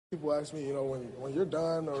People ask me, when you're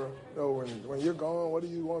done or when you're gone, what do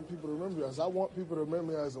you want people to remember you as? I want people to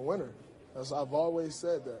remember me as a winner. I've always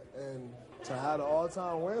said that. And to have the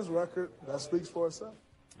all-time wins record, that speaks for itself.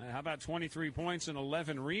 How about 23 points and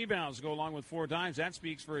 11 rebounds go along with 4 dimes? That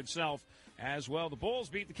speaks for itself as well. The Bulls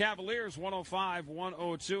beat the Cavaliers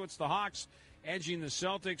 105-102. It's the Hawks edging the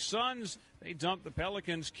Celtics. Suns, they dumped the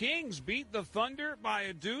Pelicans. Kings beat the Thunder by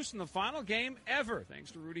a deuce in the final game ever,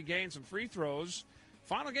 thanks to Rudy Gay and some free throws.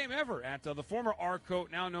 Final game ever at the former Arco,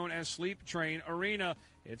 now known as Sleep Train Arena.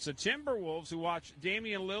 It's the Timberwolves who watched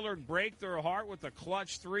Damian Lillard break their heart with a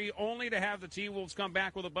clutch 3, only to have the T-Wolves come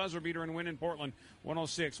back with a buzzer beater and win in Portland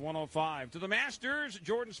 106-105. To the Masters,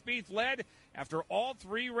 Jordan Spieth led after all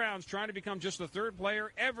 3 rounds, trying to become just the 3rd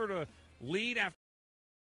player ever to lead after